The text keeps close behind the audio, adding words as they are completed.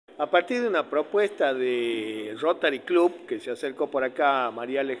a partir de una propuesta de Rotary Club, que se acercó por acá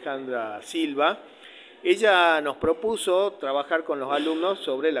María Alejandra Silva. Ella nos propuso trabajar con los alumnos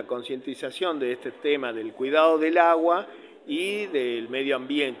sobre la concientización de este tema del cuidado del agua y del medio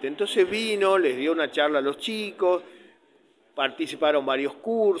ambiente. Entonces vino, les dio una charla a los chicos, participaron varios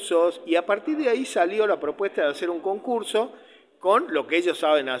cursos y a partir de ahí salió la propuesta de hacer un concurso con lo que ellos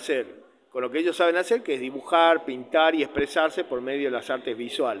saben hacer, que es dibujar, pintar y expresarse por medio de las artes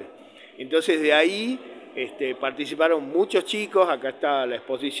visuales. Entonces de ahí participaron muchos chicos, acá está la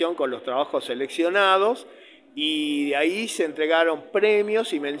exposición con los trabajos seleccionados, y de ahí se entregaron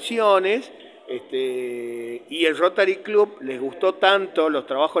premios y menciones, y el Rotary Club les gustó tanto los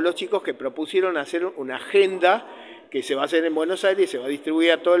trabajos de los chicos que propusieron hacer una agenda que se va a hacer en Buenos Aires y se va a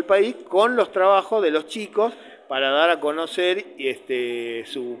distribuir a todo el país con los trabajos de los chicos para dar a conocer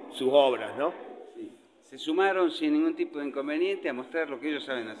sus obras, ¿no? Sí. Se sumaron sin ningún tipo de inconveniente a mostrar lo que ellos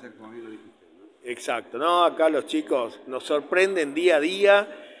saben hacer, como bien lo dijiste, ¿no? Exacto, ¿no? Acá los chicos nos sorprenden día a día,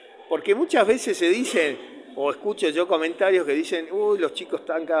 porque muchas veces se dicen, o escucho yo comentarios que dicen, uy, los chicos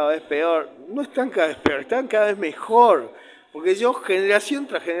están cada vez peor. No están cada vez peor, están cada vez mejor, porque yo generación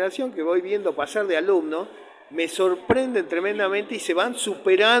tras generación que voy viendo pasar de alumnos, me sorprenden tremendamente y se van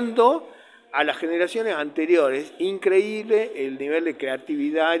superando a las generaciones anteriores. Increíble el nivel de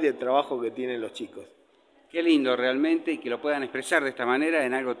creatividad y de trabajo que tienen los chicos. Qué lindo realmente, y que lo puedan expresar de esta manera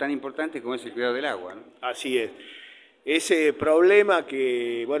en algo tan importante como es el cuidado del agua, ¿no? Así es. Ese problema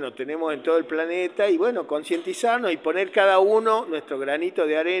que tenemos en todo el planeta, y concientizarnos y poner cada uno nuestro granito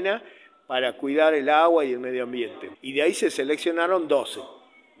de arena para cuidar el agua y el medio ambiente. Y de ahí se seleccionaron 12.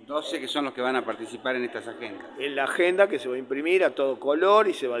 12 que son los que van a participar en estas agendas. En la agenda que se va a imprimir a todo color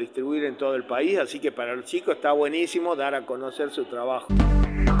y se va a distribuir en todo el país, así que para los chicos está buenísimo dar a conocer su trabajo.